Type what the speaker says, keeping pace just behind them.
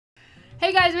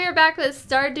Hey guys, we are back with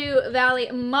Stardew Valley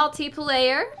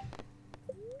multiplayer.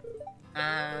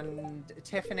 And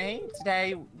Tiffany,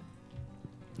 today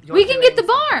We can get the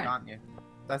barn, aren't you?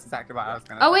 That's exactly what I was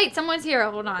gonna say. Oh wait, someone's here.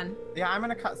 Hold on. Yeah, I'm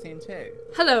in a cutscene too.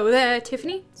 Hello there,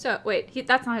 Tiffany. So wait,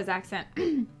 that's not his accent.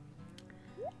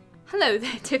 Hello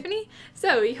there, Tiffany.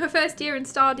 So your first year in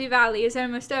Stardew Valley is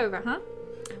almost over, huh?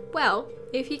 Well,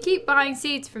 if you keep buying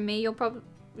seeds from me,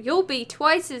 you'll be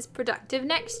twice as productive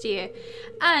next year.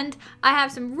 And I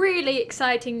have some really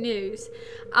exciting news.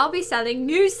 I'll be selling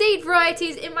new seed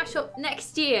varieties in my shop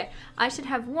next year. I should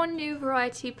have one new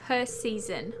variety per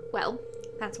season. Well,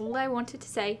 that's all I wanted to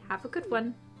say. Have a good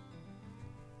one.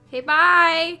 Okay,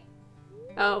 bye.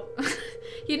 Oh,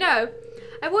 you know,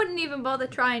 I wouldn't even bother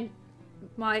trying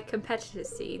my competitor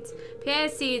seeds.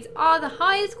 Pierre's seeds are the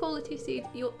highest quality seeds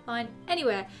you'll find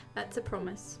anywhere. That's a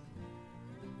promise.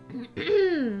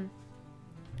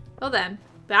 Well then,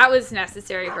 that was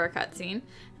necessary for a cutscene.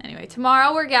 Anyway,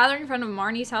 tomorrow we're gathering in front of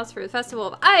Marnie's house for the Festival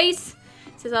of Ice.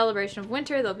 It's a celebration of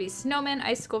winter. There'll be snowmen,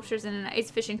 ice sculptures, and an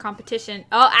ice fishing competition.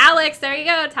 Oh, Alex, there you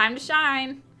go. Time to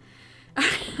shine.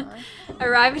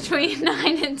 Arrive between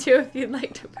 9 and 2 if you'd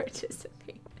like to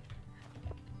participate.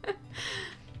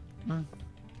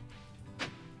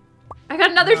 I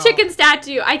got another chicken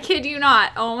statue. I kid you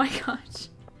not. Oh my gosh.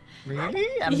 Really?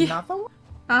 Another one?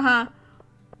 Uh-huh.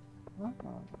 Oh,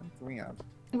 that's weird.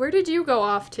 Where did you go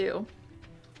off to?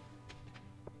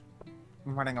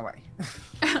 I'm running away.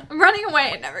 I'm running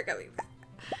away and never coming back.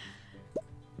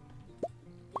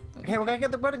 Okay, we're gonna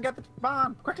get the wood and get the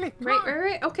barn. Quickly.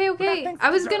 Right. Okay. I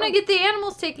was gonna get the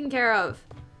animals taken care of.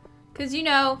 Because, you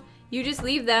know, you just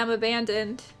leave them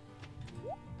abandoned.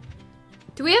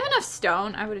 Do we have enough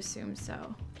stone? I would assume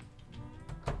so.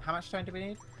 How much stone do we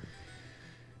need?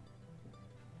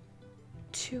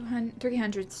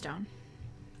 300 stone.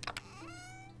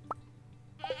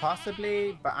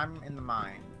 Possibly, but I'm in the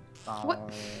mine. So...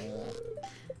 What?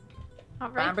 All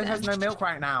right, Bambi then. has no milk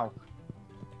right now.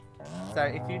 So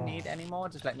if you need any more,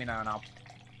 just let me know and I'll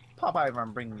pop over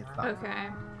and bring you some. Okay.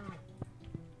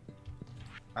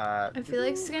 I feel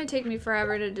like it's gonna take me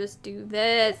forever to just do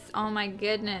this. Oh my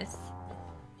goodness.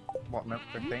 What, milk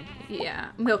the thing? Yeah,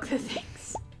 milk the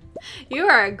things. You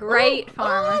are a great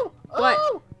farmer.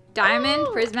 What? Diamond?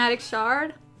 Prismatic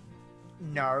shard?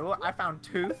 No, I found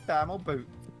 2 thermal boots.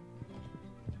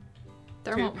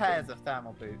 Two pairs of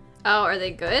thermal boots. Oh, are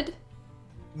they good?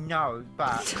 No,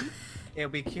 but it'll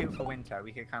be cute for winter.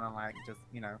 We could kind of like just,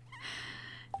 you know.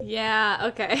 Yeah,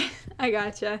 okay. I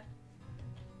gotcha.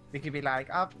 We could be like,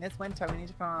 oh, it's winter. We need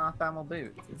to put on our thermal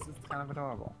boots. This is kind of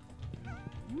adorable.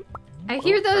 I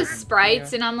hear those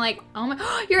sprites and I'm like, oh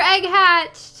my, your egg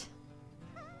hatched!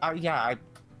 Oh yeah, I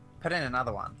put in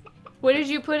another one. What did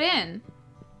you put in?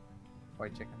 Boy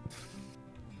chicken.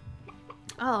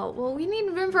 Oh, well we need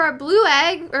room for our blue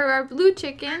egg, or our blue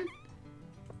chicken.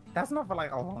 That's not for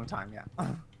like a long time yet.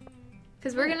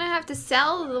 Because we're gonna have to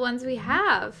sell the ones we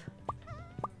have.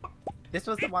 This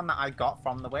was the one that I got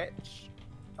from the witch.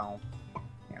 Oh,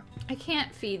 yeah. I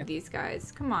can't feed these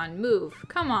guys. Come on, move.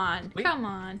 Come on, come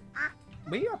on.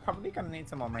 We are probably gonna need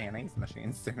some more mayonnaise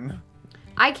machines soon.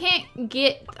 I can't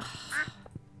get...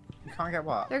 You can't get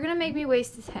what? They're gonna make me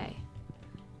waste this hay.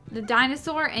 The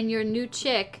dinosaur and your new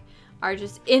chick are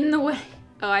just in the way.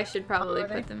 Oh, I should probably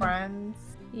put them friends?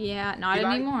 Yeah, not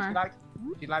anymore.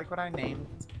 Do you like what I named?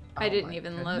 I didn't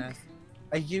even look.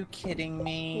 Are you kidding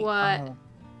me? What? Oh,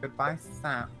 goodbye,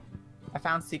 Sam. I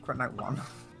found secret note 1.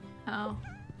 Oh.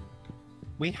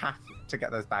 We have to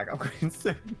get those bag upgrades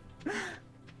soon.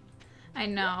 I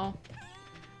know.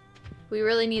 We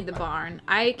really need the barn.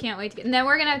 I can't wait to get... And then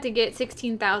we're gonna have to get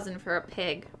 16,000 for a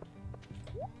pig.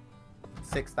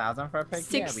 6,000 for a pig?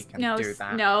 Yeah, we can do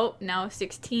that. No,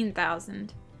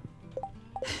 16,000.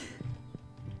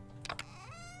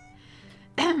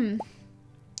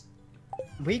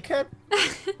 We could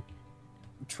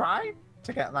try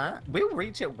to get that. We'll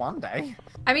reach it one day.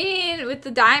 I mean, with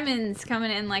the diamonds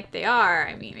coming in like they are,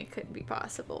 I mean, it could be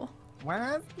possible.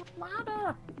 Where's the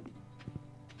ladder?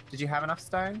 Did you have enough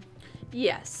stone?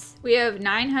 Yes. We have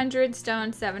 900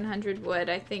 stone, 700 wood.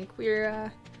 I think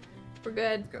we're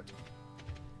good. Good.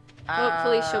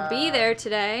 Hopefully she'll be there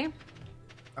today.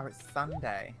 Oh, it's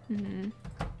Sunday. Mm-hmm.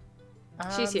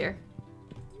 She's here.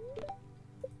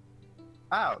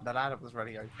 Oh, the ladder was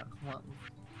already open. What?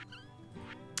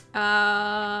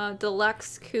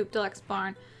 Deluxe Coop, Deluxe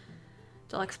Barn.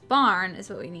 Deluxe Barn is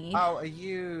what we need. Oh,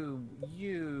 you.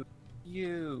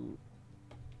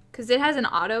 Because it has an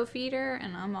auto feeder,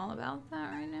 and I'm all about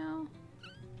that right now.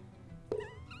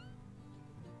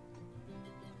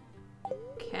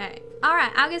 Okay.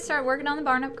 Alright, I'll get started working on the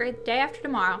barn upgrade the day after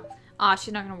tomorrow. Aw,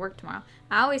 she's not gonna work tomorrow.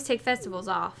 I always take festivals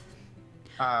off.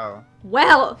 Oh.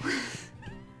 Well.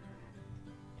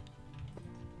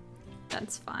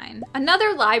 That's fine.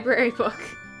 Another library book.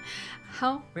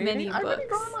 How many books? I've only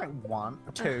got like one,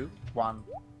 two, one.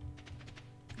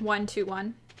 1, 2,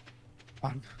 1.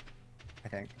 One, I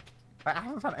think. I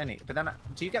haven't found any. But then,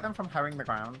 do you get them from hoeing the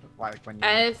ground, like when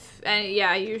you?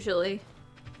 Yeah, usually.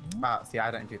 Well, see, I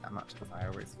don't do that much because I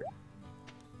always.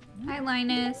 Hi,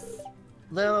 Linus.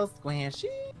 Little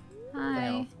squishy. Hi.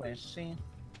 Little squishy.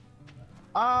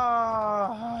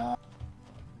 Oh.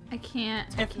 I can't.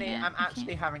 Tiffany, I'm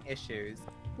actually having issues.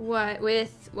 What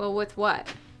with? Well, with what?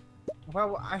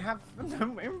 Well, I have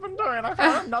no inventory, and I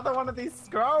found another one of these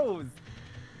scrolls.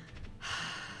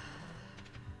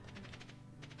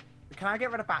 Can I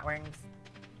get rid of bat wings?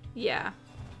 Yeah.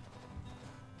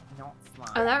 Not slime.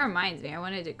 Oh, that reminds me. I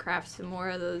wanted to craft some more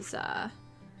of those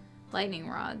lightning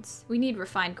rods. We need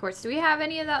refined quartz. Do we have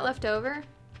any of that left over?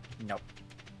 Nope.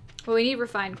 Well, we need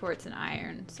refined quartz and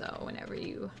iron. So whenever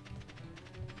you.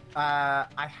 I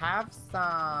have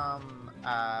some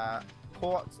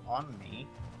quartz on me,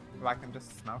 so I can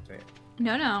just smelt it.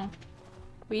 No.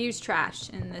 We use trash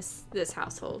in this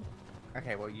household.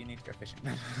 Okay, well you need to go fishing.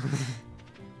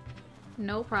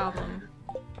 No problem.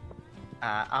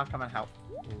 I'll come and help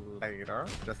later,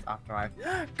 just after I.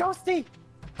 Ghosty!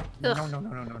 Ugh.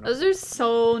 No. Those are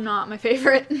so not my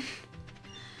favorite.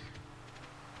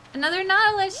 Another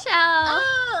Nautilus shell.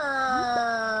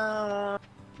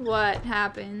 What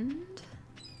happened?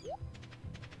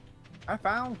 I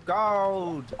found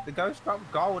gold. The ghost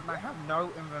dropped gold, and I have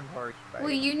no inventory space.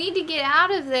 Well, you need to get out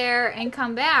of there and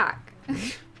come back.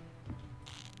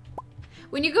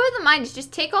 When you go to the mines,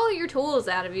 just take all your tools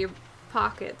out of your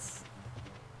pockets.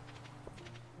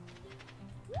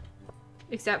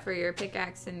 Except for your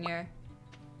pickaxe and your...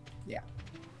 Yeah.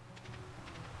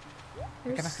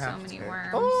 There's so many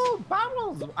worms. Oh,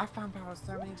 barrels! I found barrels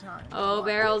so many times. Oh,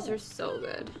 barrels are so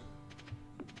good.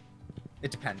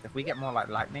 It depends. If we get more like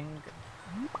lightning...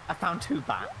 I found 2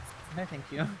 bats. No, thank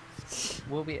you.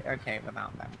 We'll be okay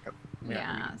without them.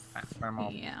 Yes. We're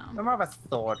more Yeah. of a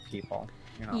sword people.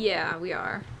 You know? Yeah, we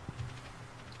are.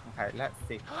 Okay, let's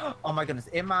see. Oh my goodness.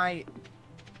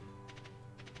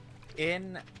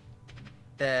 In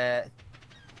the...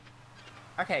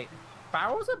 Okay,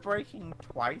 barrels are breaking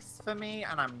twice for me,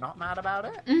 and I'm not mad about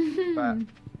it.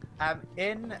 But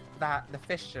in the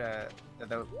fisher,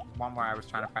 the one where I was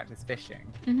trying to practice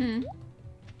fishing,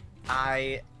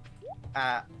 I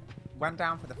went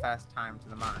down for the first time to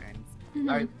the mines.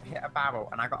 I hit a barrel,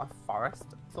 and I got a forest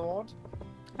sword.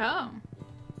 Oh.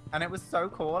 And it was so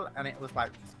cool, and it was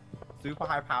like super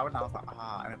high powered, and I was like,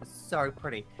 and it was so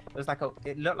pretty. It was like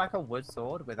it looked like a wood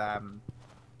sword with kind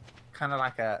of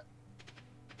like a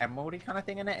emeraldy kind of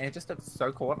thing in it, and it just looked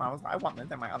so cool, and I was like, I want this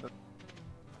in my other.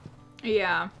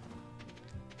 Yeah.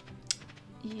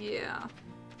 Yeah.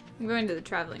 I'm going to the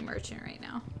traveling merchant right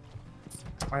now.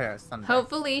 Oh yeah, it's Sunday.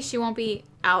 Hopefully she won't be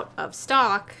out of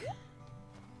stock.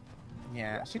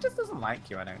 Yeah, she just doesn't like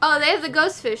you, I don't. Oh, they have the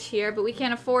ghost fish here, but we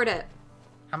can't afford it.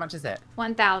 How much is it?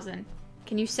 1,000.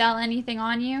 Can you sell anything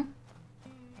on you?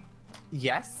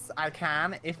 Yes, I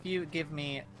can. If you give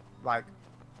me, like,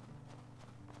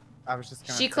 I was just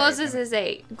gonna. She closes at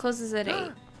 8. Closes at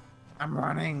 8. I'm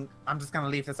running. I'm just gonna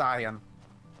leave this iron.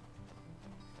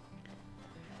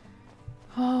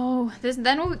 Oh,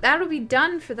 that'll be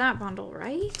done for that bundle,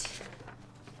 right?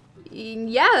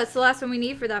 Yeah, that's the last one we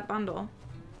need for that bundle.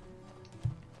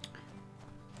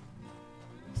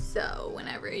 So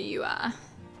whenever you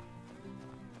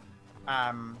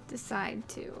decide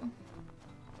to.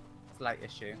 Slight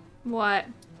issue. What?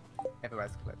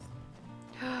 Everywhere's clips.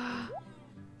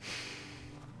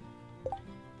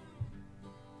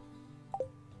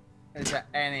 Is there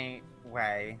any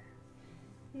way?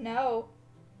 No.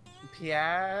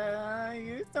 Pierre,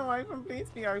 you still open? Please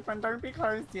be open. Don't be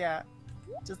closed yet.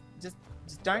 Just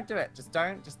don't do it. Just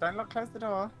don't close the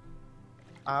door.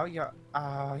 Oh,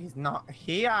 he's not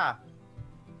here.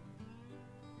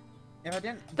 If I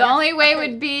didn't. The only way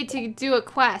would be to do a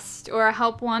quest or a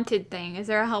help wanted thing. Is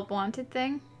there a help wanted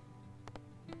thing?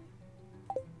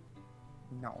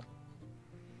 No.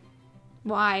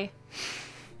 Why?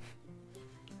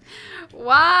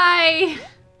 Why?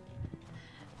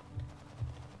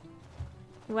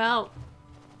 Well.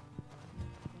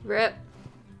 Rip.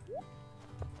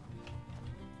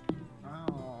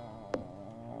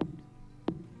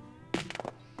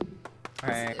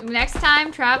 Right. Next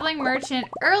time, traveling merchant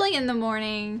early in the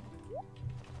morning.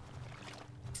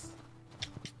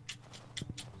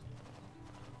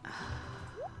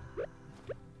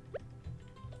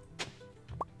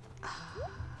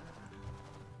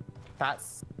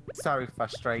 That's so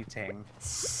frustrating.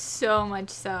 So much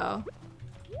so.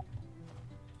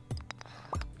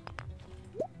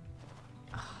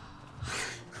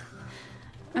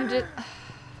 I'm just...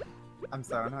 I'm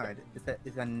so annoyed. Is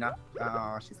there enough?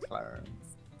 Oh, she's closed.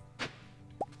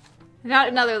 Not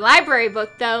another library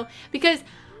book, though, because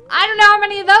I don't know how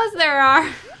many of those there are.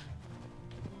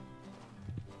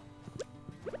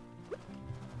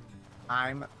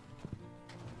 I'm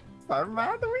so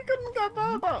mad that we couldn't get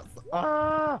those.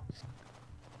 Oh.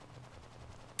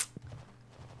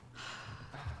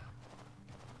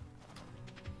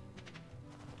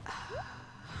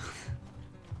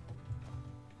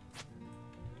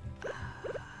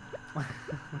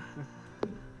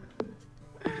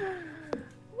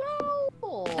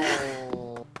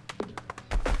 Well,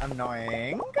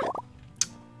 annoying.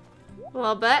 A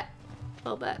little bit. A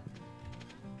little bit.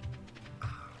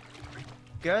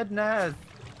 Goodness.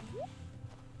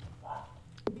 Oh,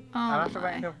 I'll have to wait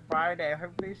my. until Friday.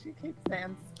 Hopefully she keeps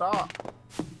saying stop.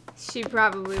 She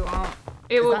probably won't.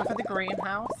 It Is will. that for the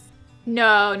greenhouse?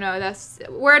 No, that's...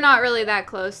 We're not really that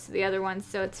close to the other ones,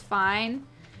 so it's fine.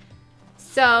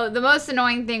 So, the most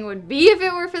annoying thing would be if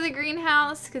it were for the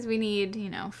greenhouse, because we need, you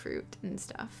know, fruit and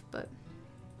stuff, but...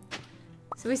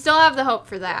 So we still have the hope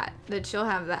for that she'll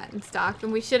have that in stock,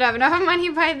 and we should have enough money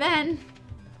by then.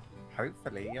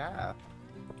 Hopefully, yeah.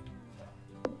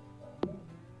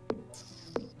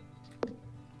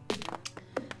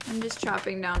 I'm just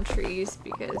chopping down trees,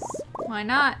 because why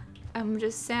not? I'm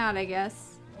just sad, I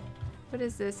guess. What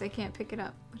is this? I can't pick it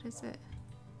up. What is it?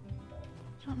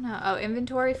 I don't know. Oh,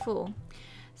 inventory full.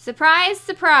 Surprise,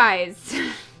 surprise.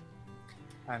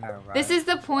 I know, right? This is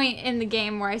the point in the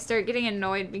game where I start getting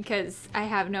annoyed because I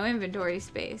have no inventory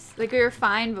space. Like, we were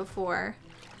fine before,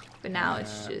 but now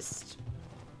it's just...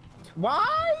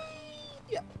 Why?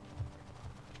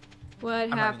 What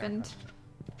happened?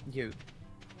 You.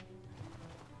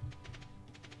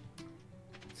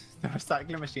 The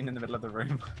recycling machine in the middle of the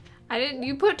room. I didn't...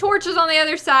 You put torches on the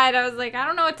other side. I was like, I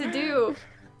don't know what to do.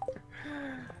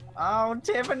 Oh,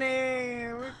 Tiffany!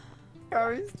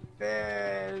 Ghost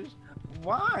fish!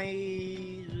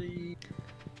 Why?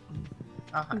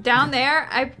 Down there,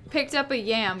 I picked up a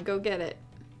yam. Go get it.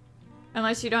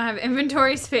 Unless you don't have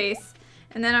inventory space.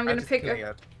 And then I'm gonna pick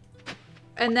up...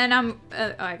 And then I'm...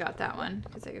 oh, I got that one.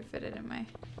 Because I could fit it in my...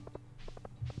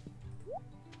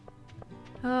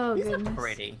 Oh, These goodness. are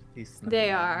pretty.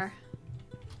 They are.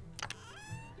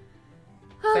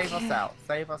 Save us out.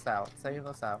 Save us out. Save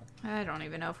us out. I don't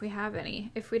even know if we have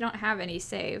any. If we don't have any,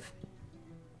 save.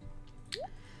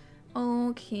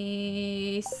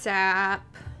 Okay, sap.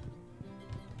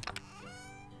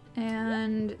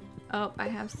 And, oh, I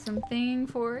have something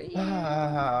for you.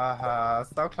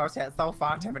 So close yet so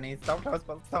far, Tiffany. So close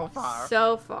but so far.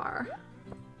 So far.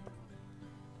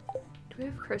 Do we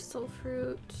have crystal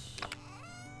fruit?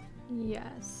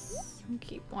 Yes. I'll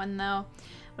keep one though.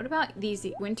 What about these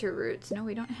winter roots? No,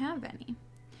 we don't have any.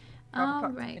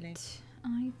 Alright.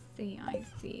 I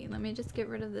see. Let me just get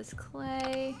rid of this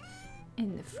clay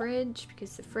in the fridge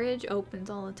because the fridge opens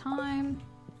all the time.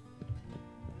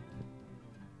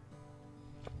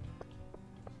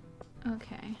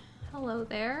 Okay. Hello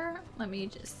there. Let me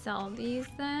just sell these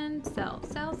then. Sell.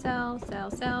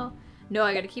 No,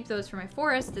 I gotta keep those for my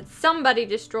forest that somebody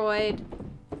destroyed.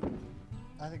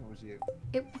 I think it was you.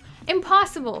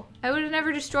 Impossible! I would have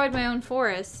never destroyed my own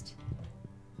forest.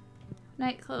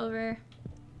 Night clover.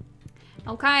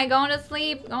 Okay, going to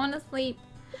sleep.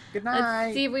 Good night.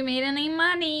 Let's see if we made any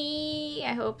money.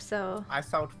 I hope so. I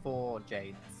sold 4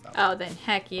 jades. So. Oh, then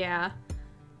heck yeah.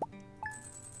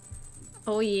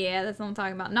 Oh yeah, that's what I'm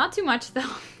talking about. Not too much though.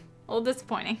 A little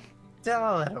disappointing. Still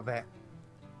a little bit.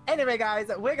 Anyway, guys,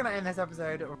 we're gonna end this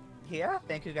episode here.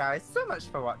 Thank you guys so much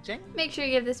for watching. Make sure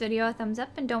you give this video a thumbs up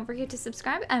and don't forget to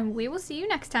subscribe, and we will see you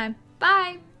next time.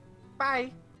 Bye!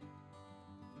 Bye!